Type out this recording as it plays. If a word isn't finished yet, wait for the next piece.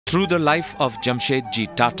Through the life of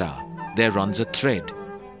Jamshetji Tata, there runs a thread.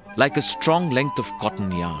 Like a strong length of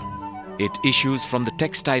cotton yarn, it issues from the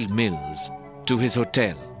textile mills to his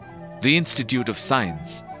hotel, the Institute of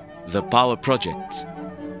Science, the power projects,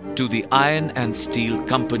 to the iron and steel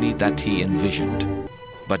company that he envisioned.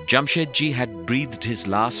 But Jamshetji had breathed his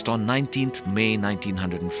last on 19th May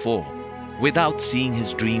 1904 without seeing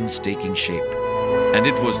his dreams taking shape. And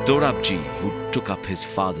it was Dorabji who took up his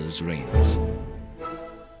father's reins.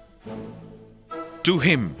 To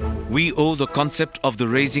him, we owe the concept of the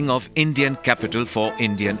raising of Indian capital for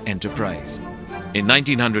Indian enterprise. In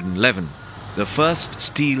 1911, the first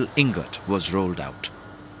steel ingot was rolled out.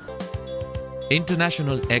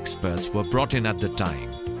 International experts were brought in at the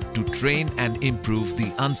time to train and improve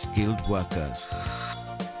the unskilled workers.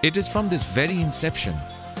 It is from this very inception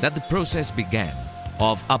that the process began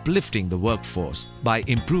of uplifting the workforce by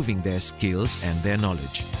improving their skills and their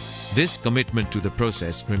knowledge. This commitment to the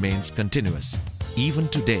process remains continuous, even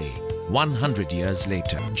today, 100 years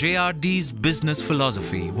later. JRD's business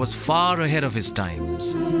philosophy was far ahead of his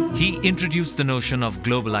times. He introduced the notion of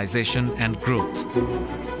globalization and growth.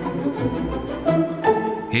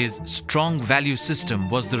 His strong value system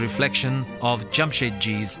was the reflection of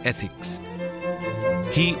Jamshedji's ethics.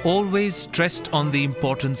 He always stressed on the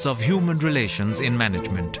importance of human relations in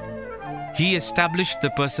management. He established the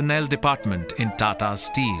personnel department in Tata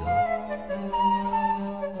Steel.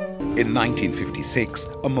 In 1956,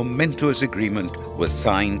 a momentous agreement was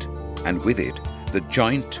signed, and with it, the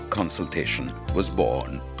joint consultation was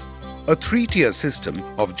born. A three-tier system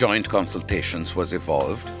of joint consultations was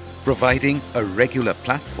evolved, providing a regular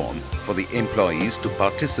platform for the employees to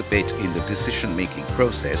participate in the decision-making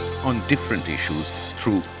process on different issues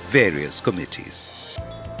through various committees.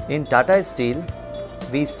 In Tata Steel,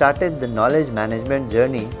 we started the knowledge management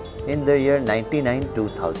journey in the year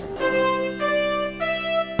 1999-2000.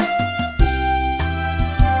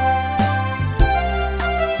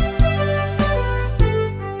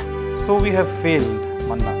 So we have failed,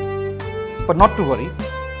 Manna. But not to worry.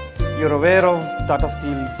 You're aware of Tata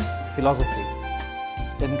Steel's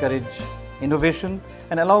philosophy. Encourage innovation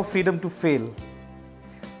and allow freedom to fail.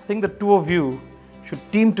 I think the two of you should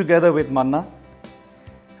team together with Manna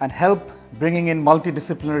and help bringing in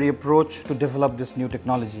multidisciplinary approach to develop this new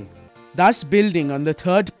technology. Thus building on the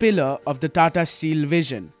third pillar of the Tata Steel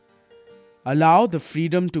vision, allow the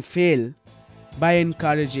freedom to fail by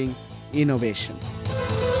encouraging innovation.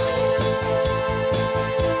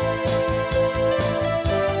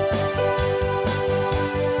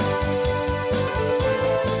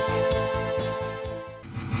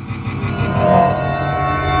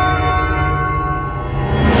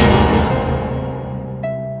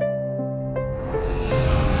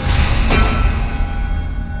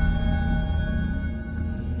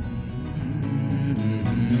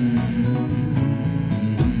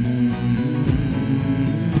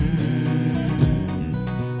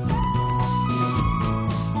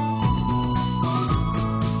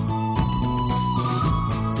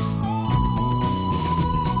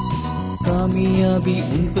 कामयाबी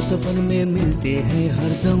उनको सपन में मिलते हैं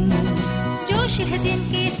हरदम, जोश है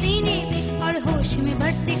जिनके सीने में और होश में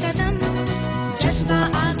बढ़ते कदम, जज्बा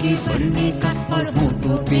आगे बढ़ने का और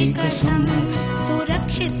होठों पे कसम,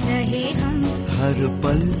 सुरक्षित रहे हम हर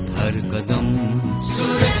पल हर कदम,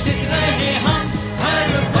 सुरक्षित रहे हम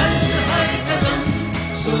हर पल हर कदम,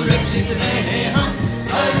 सुरक्षित रहे हम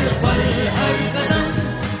हर पल हर कदम,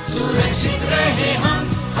 सुरक्षित रहे हम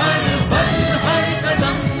हर पल हर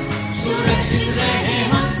कदम, सुरक्षित रहे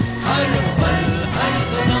हम हर पल हर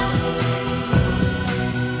कदम।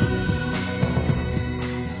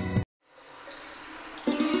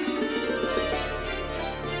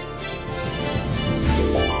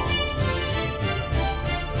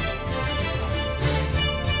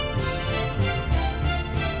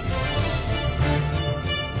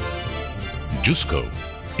 JUSCO,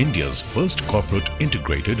 India's first corporate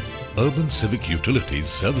integrated urban civic utilities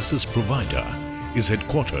services provider, is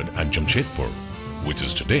headquartered at Jamshedpur, which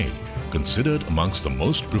is today considered amongst the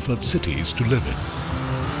most preferred cities to live in.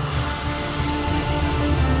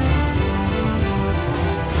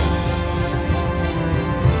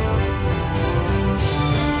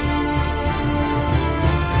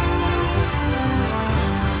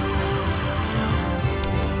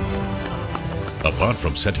 Apart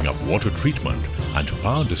from setting up water treatment and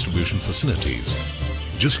power distribution facilities,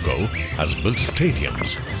 JUSCO has built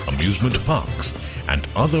stadiums, amusement parks and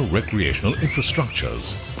other recreational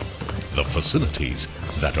infrastructures, the facilities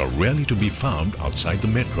that are rarely to be found outside the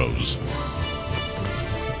metros.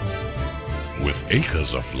 With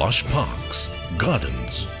acres of lush parks,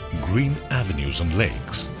 gardens, green avenues and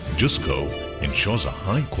lakes, JUSCO ensures a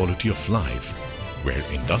high quality of life where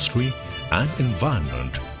industry and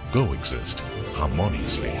environment coexist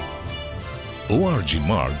harmoniously. ORG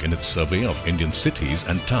Marg in its survey of Indian cities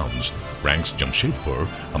and towns ranks Jamshedpur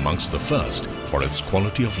amongst the first for its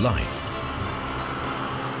quality of life.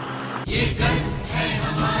 ये गर्व है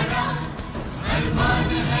हमारा, अरमान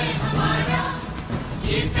है हमारा,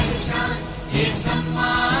 ये पहचान, ये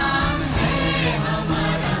सम्मान है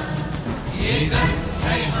हमारा। ये गर्व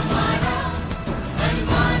है हमारा,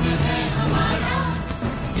 अरमान है हमारा,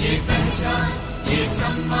 ये पहचान, ये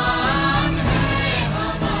सम्मान है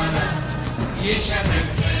हमारा। ये शहर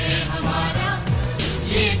है हमारा,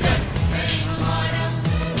 ये गर्व है हमारा,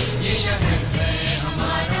 ये शहर है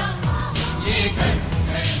हमारा, ये गर्व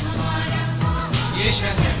है हमारा, ये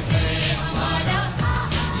शहर है हमारा,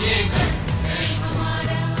 ये गर्व है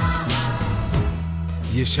हमारा।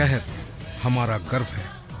 ये शहर हमारा गर्व है।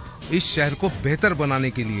 इस शहर को बेहतर बनाने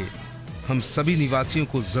के लिए हम सभी निवासियों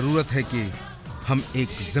को जरूरत है कि हम एक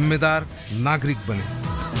जिम्मेदार नागरिक बने।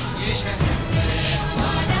 ये शहर है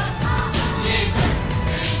हमारा, ये गर्व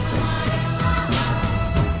है हमारा।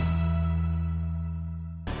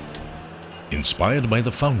 Inspired by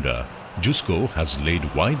the founder, JUSCO has laid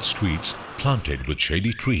wide streets planted with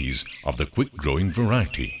shady trees of the quick-growing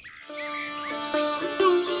variety.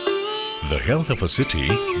 The health of a city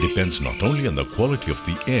depends not only on the quality of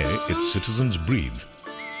the air its citizens breathe,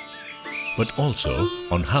 but also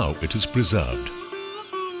on how it is preserved.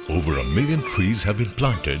 Over 1 million trees have been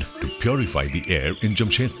planted to purify the air in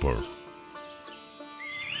Jamshedpur.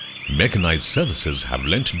 Mechanized services have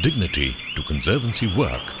lent dignity to conservancy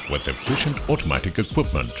work with efficient automatic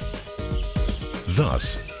equipment.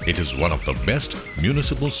 Thus, it is one of the best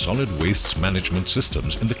municipal solid waste management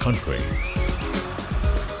systems in the country.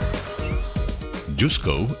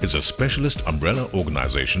 JUSCO is a specialist umbrella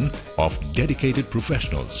organization of dedicated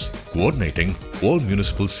professionals coordinating all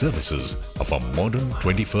municipal services of a modern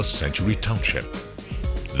 21st century township.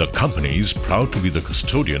 The company is proud to be the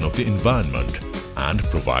custodian of the environment and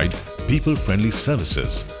provide people-friendly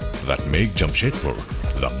services that make Jamshedpur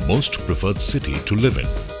the most preferred city to live in.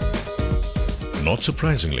 Not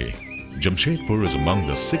surprisingly, Jamshedpur is among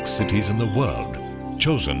the 6 cities in the world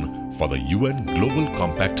chosen for the UN Global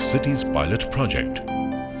Compact Cities Pilot Project.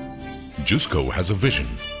 JUSCO has a vision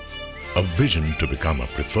to become a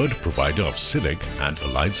preferred provider of civic and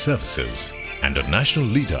allied services and a national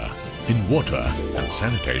leader in water and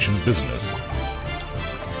sanitation business.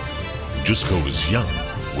 JUSCO is young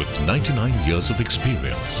with 99 years of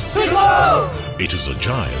experience. It is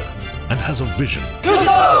agile and has a vision.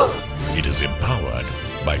 It is empowered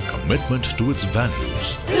by commitment to its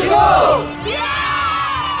values.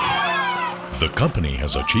 The company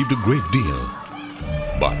has achieved a great deal,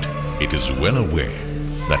 but it is well aware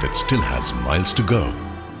that it still has miles to go.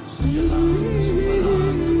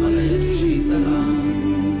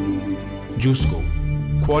 JUSCO,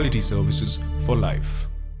 quality services for life.